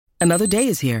Another day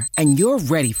is here, and you're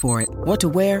ready for it. What to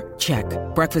wear? Check.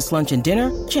 Breakfast, lunch, and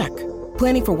dinner? Check.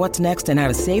 Planning for what's next and how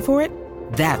to save for it?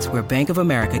 That's where Bank of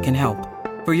America can help.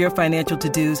 For your financial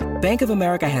to-dos, Bank of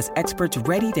America has experts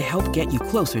ready to help get you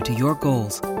closer to your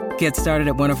goals. Get started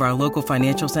at one of our local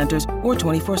financial centers or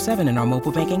 24/7 in our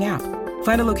mobile banking app.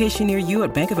 Find a location near you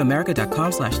at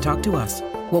bankofamerica.com/talktous.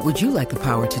 What would you like the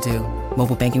power to do?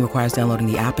 Mobile banking requires downloading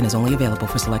the app and is only available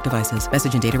for select devices.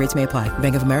 Message and data rates may apply.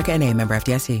 Bank of America N.A., member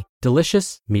FDIC.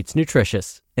 Delicious meets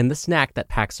nutritious in the snack that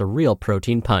packs a real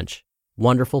protein punch.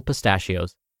 Wonderful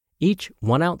Pistachios. Each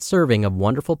 1-ounce serving of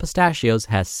Wonderful Pistachios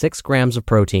has 6 grams of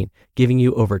protein, giving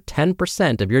you over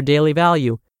 10% of your daily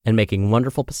value and making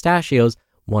Wonderful Pistachios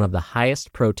one of the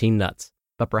highest protein nuts.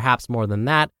 But perhaps more than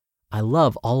that, I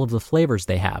love all of the flavors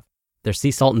they have. Their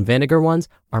sea salt and vinegar ones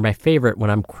are my favorite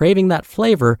when I'm craving that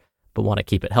flavor but want to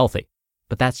keep it healthy.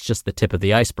 But that's just the tip of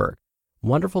the iceberg.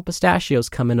 Wonderful Pistachios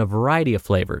come in a variety of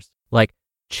flavors, like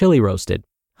chili roasted,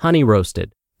 honey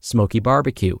roasted, smoky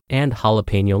barbecue, and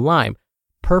jalapeno lime,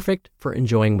 perfect for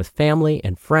enjoying with family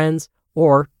and friends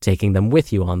or taking them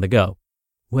with you on the go.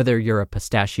 Whether you're a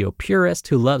pistachio purist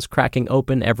who loves cracking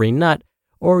open every nut,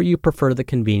 or you prefer the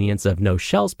convenience of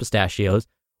no-shells pistachios,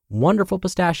 Wonderful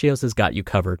Pistachios has got you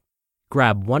covered.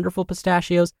 Grab Wonderful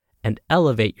Pistachios and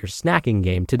elevate your snacking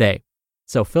game today.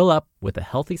 So fill up with a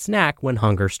healthy snack when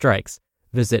hunger strikes.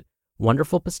 Visit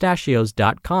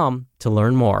wonderfulpistachios.com to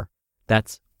learn more.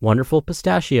 That's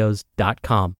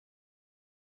wonderfulpistachios.com.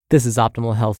 This is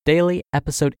Optimal Health Daily,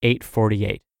 episode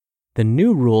 848, The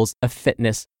New Rules of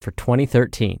Fitness for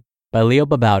 2013 by Leo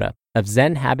Babauta of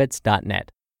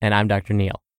ZenHabits.net. And I'm Dr.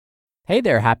 Neil. Hey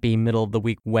there, happy middle of the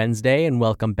week Wednesday, and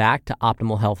welcome back to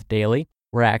Optimal Health Daily,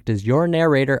 where I act as your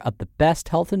narrator of the best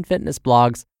health and fitness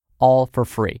blogs, all for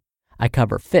free. I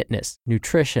cover fitness,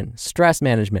 nutrition, stress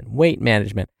management, weight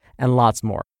management, and lots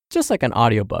more, just like an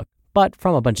audiobook, but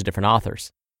from a bunch of different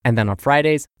authors. And then on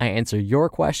Fridays, I answer your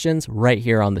questions right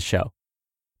here on the show.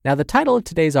 Now, the title of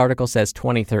today's article says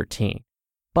 2013,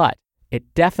 but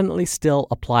it definitely still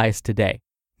applies today.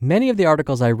 Many of the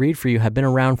articles I read for you have been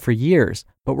around for years,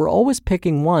 but we're always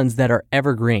picking ones that are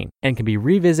evergreen and can be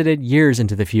revisited years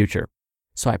into the future.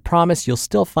 So I promise you'll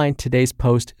still find today's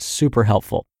post super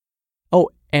helpful. Oh,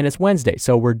 and it's Wednesday,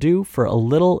 so we're due for a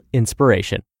little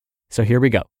inspiration. So here we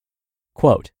go.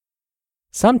 Quote,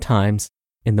 "Sometimes,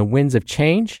 in the winds of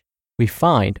change, we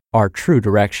find our true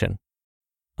direction."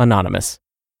 Anonymous.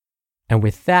 And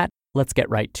with that, let's get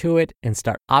right to it and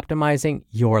start optimizing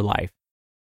your life.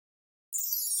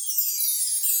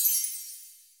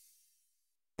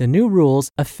 The New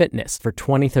Rules of Fitness for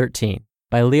 2013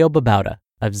 by Leo Babauta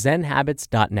of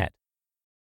ZenHabits.net.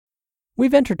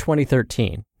 We've entered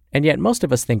 2013, and yet most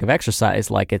of us think of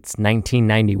exercise like it's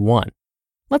 1991.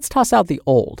 Let's toss out the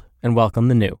old and welcome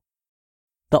the new.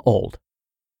 The old.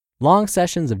 Long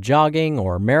sessions of jogging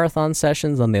or marathon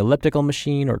sessions on the elliptical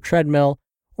machine or treadmill,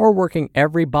 or working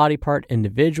every body part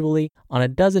individually on a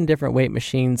dozen different weight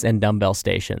machines and dumbbell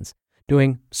stations,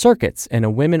 doing circuits in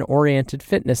a women-oriented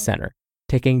fitness center,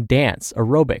 taking dance,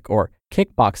 aerobic, or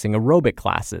kickboxing aerobic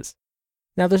classes.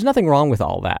 Now, there's nothing wrong with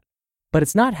all that, but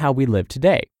it's not how we live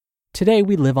today. Today,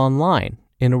 we live online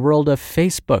in a world of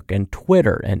Facebook and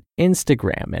Twitter and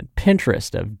Instagram and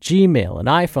Pinterest, of Gmail and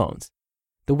iPhones.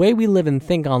 The way we live and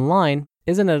think online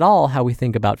isn't at all how we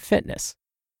think about fitness.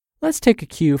 Let's take a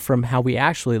cue from how we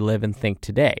actually live and think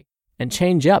today and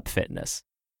change up fitness.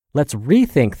 Let's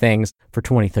rethink things for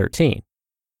 2013.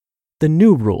 The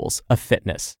new rules of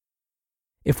fitness.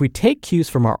 If we take cues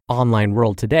from our online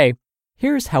world today,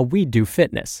 here's how we do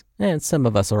fitness, and some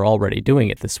of us are already doing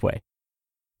it this way.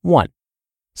 1.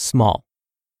 Small.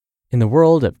 In the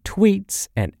world of tweets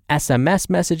and SMS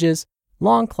messages,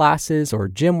 long classes or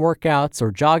gym workouts or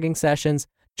jogging sessions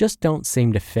just don't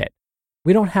seem to fit.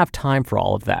 We don't have time for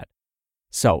all of that.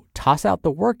 So toss out the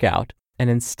workout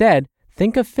and instead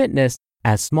think of fitness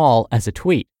as small as a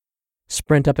tweet.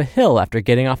 Sprint up a hill after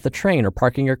getting off the train or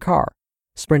parking your car.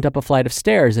 Sprint up a flight of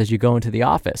stairs as you go into the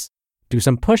office. Do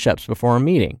some push-ups before a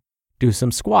meeting. Do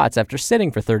some squats after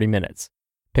sitting for 30 minutes.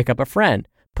 Pick up a friend,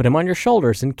 put him on your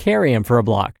shoulders, and carry him for a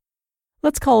block.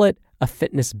 Let's call it a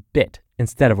fitness bit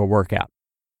instead of a workout.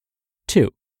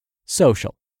 2.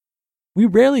 Social. We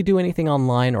rarely do anything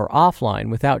online or offline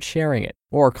without sharing it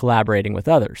or collaborating with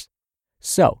others.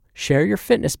 So, share your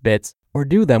fitness bits or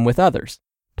do them with others.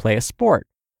 Play a sport.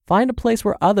 Find a place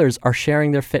where others are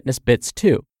sharing their fitness bits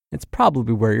too. It's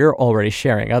probably where you're already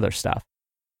sharing other stuff.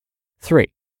 3.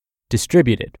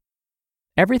 Distributed.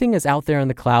 Everything is out there in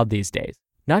the cloud these days,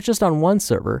 not just on one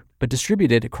server, but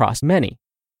distributed across many.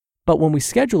 But when we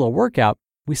schedule a workout,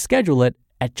 we schedule it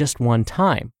at just one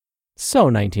time.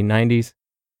 So 1990s.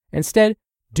 Instead,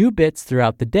 do bits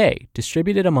throughout the day,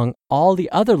 distributed among all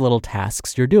the other little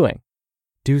tasks you're doing.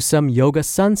 Do some yoga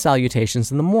sun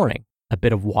salutations in the morning, a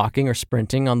bit of walking or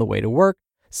sprinting on the way to work,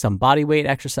 some body weight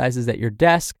exercises at your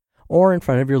desk or in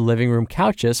front of your living room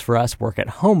couches for us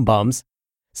work-at-home bums,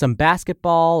 some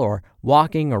basketball or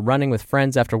walking or running with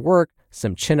friends after work,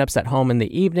 some chin-ups at home in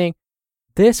the evening.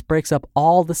 This breaks up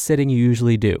all the sitting you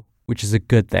usually do, which is a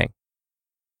good thing.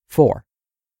 4.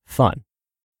 Fun.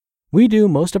 We do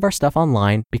most of our stuff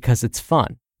online because it's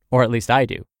fun, or at least I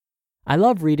do. I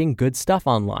love reading good stuff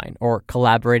online, or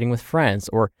collaborating with friends,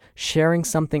 or sharing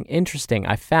something interesting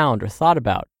I found or thought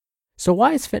about. So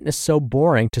why is fitness so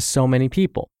boring to so many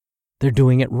people? They're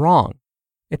doing it wrong.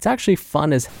 It's actually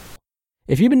fun as hell.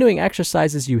 If you've been doing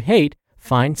exercises you hate,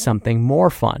 find something more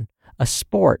fun. A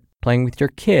sport, playing with your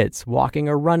kids, walking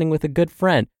or running with a good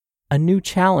friend, a new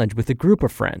challenge with a group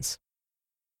of friends.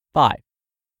 5.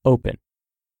 Open.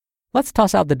 Let's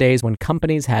toss out the days when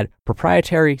companies had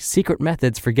proprietary secret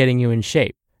methods for getting you in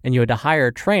shape, and you had to hire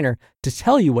a trainer to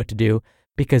tell you what to do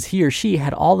because he or she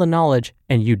had all the knowledge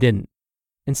and you didn't.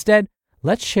 Instead,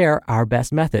 let's share our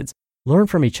best methods, learn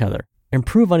from each other,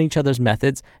 improve on each other's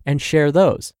methods, and share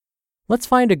those. Let's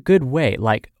find a good way,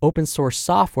 like open source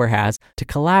software has, to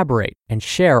collaborate and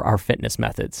share our fitness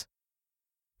methods.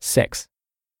 6.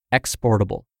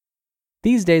 Exportable.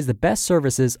 These days, the best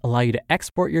services allow you to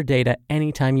export your data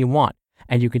anytime you want,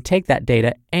 and you can take that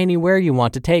data anywhere you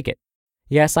want to take it.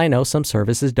 Yes, I know some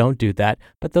services don't do that,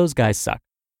 but those guys suck.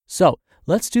 So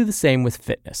let's do the same with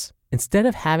fitness. Instead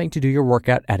of having to do your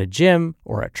workout at a gym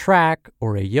or a track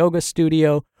or a yoga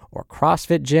studio or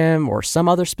CrossFit gym or some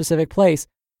other specific place,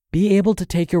 be able to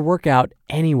take your workout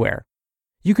anywhere.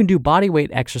 You can do body weight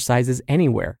exercises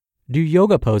anywhere, do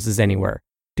yoga poses anywhere,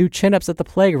 do chin-ups at the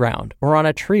playground or on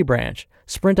a tree branch,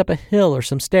 sprint up a hill or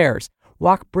some stairs,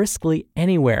 walk briskly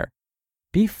anywhere.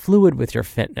 Be fluid with your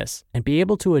fitness and be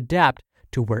able to adapt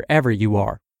to wherever you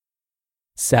are.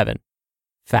 7.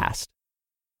 Fast.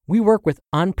 We work with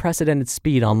unprecedented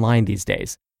speed online these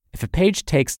days. If a page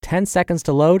takes 10 seconds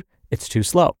to load, it's too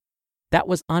slow. That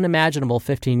was unimaginable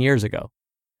 15 years ago.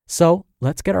 So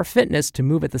let's get our fitness to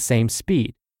move at the same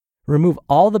speed. Remove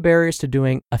all the barriers to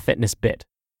doing a fitness bit.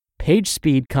 Page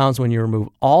speed comes when you remove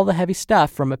all the heavy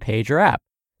stuff from a page or app.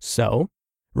 So,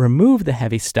 remove the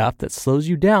heavy stuff that slows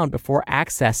you down before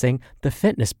accessing the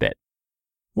fitness bit.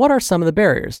 What are some of the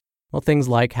barriers? Well, things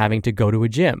like having to go to a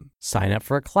gym, sign up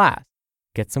for a class,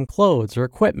 get some clothes or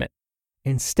equipment.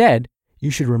 Instead,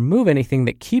 you should remove anything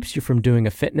that keeps you from doing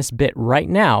a fitness bit right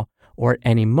now or at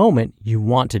any moment you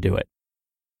want to do it.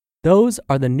 Those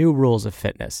are the new rules of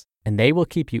fitness, and they will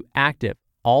keep you active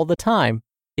all the time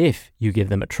if you give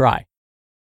them a try.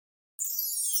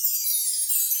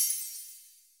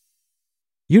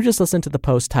 You just listened to the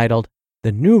post titled,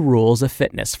 The New Rules of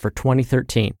Fitness for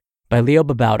 2013 by Leo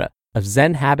Babauta of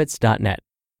ZenHabits.net.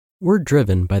 We're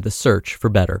driven by the search for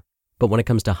better, but when it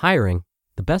comes to hiring,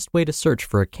 the best way to search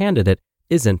for a candidate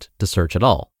isn't to search at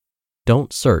all.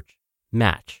 Don't search,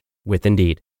 match with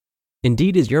Indeed.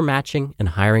 Indeed is your matching and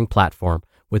hiring platform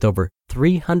with over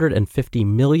 350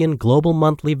 million global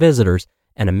monthly visitors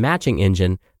and a matching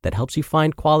engine that helps you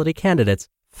find quality candidates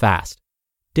fast.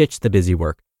 Ditch the busy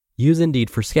work. Use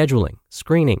Indeed for scheduling,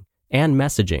 screening, and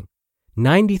messaging.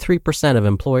 93% of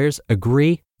employers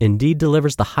agree Indeed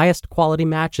delivers the highest quality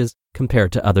matches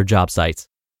compared to other job sites.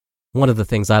 One of the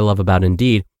things I love about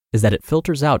Indeed is that it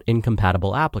filters out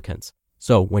incompatible applicants.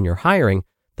 So when you're hiring,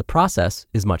 the process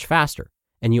is much faster,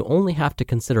 and you only have to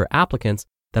consider applicants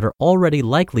that are already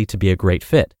likely to be a great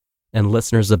fit. And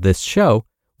listeners of this show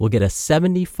will get a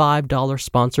 $75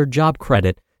 sponsored job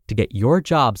credit to get your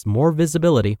jobs more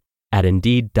visibility at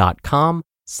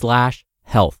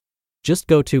Indeed.com/health. Just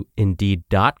go to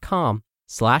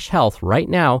Indeed.com/health right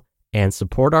now and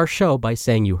support our show by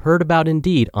saying you heard about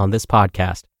Indeed on this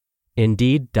podcast.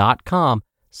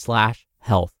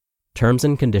 Indeed.com/health. Terms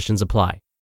and conditions apply.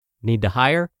 Need to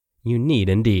hire? You need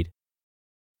Indeed.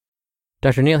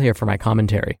 Dr. Neal here for my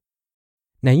commentary.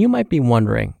 Now you might be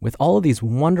wondering, with all of these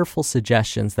wonderful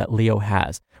suggestions that Leo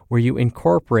has, where you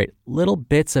incorporate little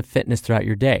bits of fitness throughout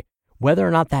your day, whether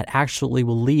or not that actually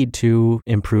will lead to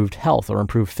improved health or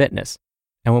improved fitness.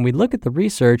 And when we look at the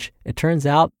research, it turns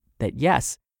out that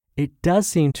yes, it does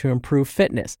seem to improve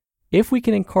fitness. If we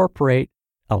can incorporate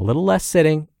a little less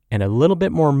sitting and a little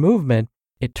bit more movement,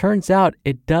 it turns out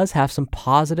it does have some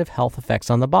positive health effects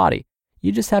on the body.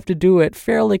 You just have to do it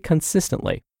fairly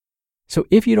consistently. So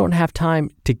if you don't have time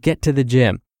to get to the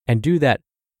gym and do that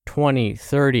 20,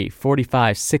 30,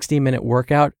 45, 60-minute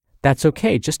workout, that's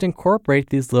okay. Just incorporate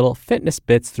these little fitness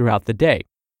bits throughout the day.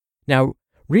 Now,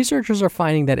 researchers are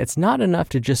finding that it's not enough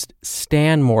to just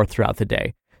stand more throughout the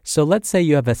day. So let's say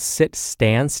you have a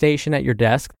sit-stand station at your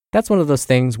desk. That's one of those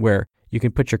things where you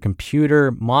can put your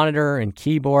computer, monitor, and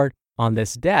keyboard on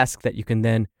this desk that you can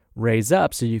then raise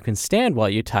up so you can stand while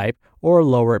you type or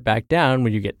lower it back down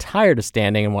when you get tired of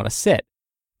standing and want to sit.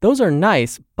 Those are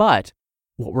nice, but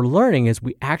what we're learning is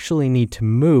we actually need to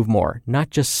move more, not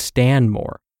just stand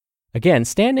more. Again,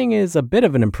 standing is a bit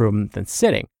of an improvement than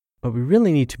sitting, but we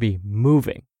really need to be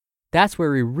moving. That's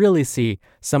where we really see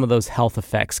some of those health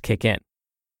effects kick in.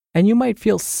 And you might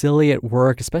feel silly at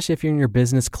work, especially if you're in your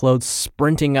business clothes,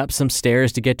 sprinting up some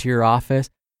stairs to get to your office.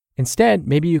 Instead,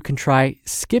 maybe you can try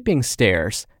skipping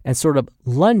stairs and sort of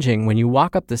lunging when you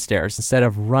walk up the stairs instead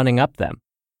of running up them.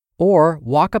 Or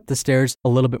walk up the stairs a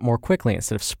little bit more quickly.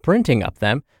 Instead of sprinting up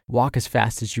them, walk as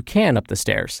fast as you can up the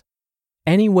stairs.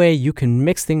 Any way you can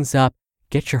mix things up,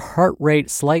 get your heart rate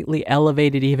slightly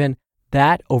elevated even,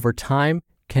 that over time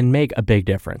can make a big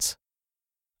difference.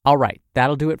 All right,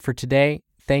 that'll do it for today.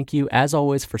 Thank you, as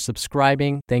always, for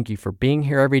subscribing. Thank you for being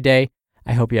here every day.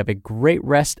 I hope you have a great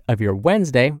rest of your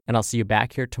Wednesday, and I'll see you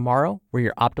back here tomorrow where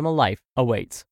your optimal life awaits.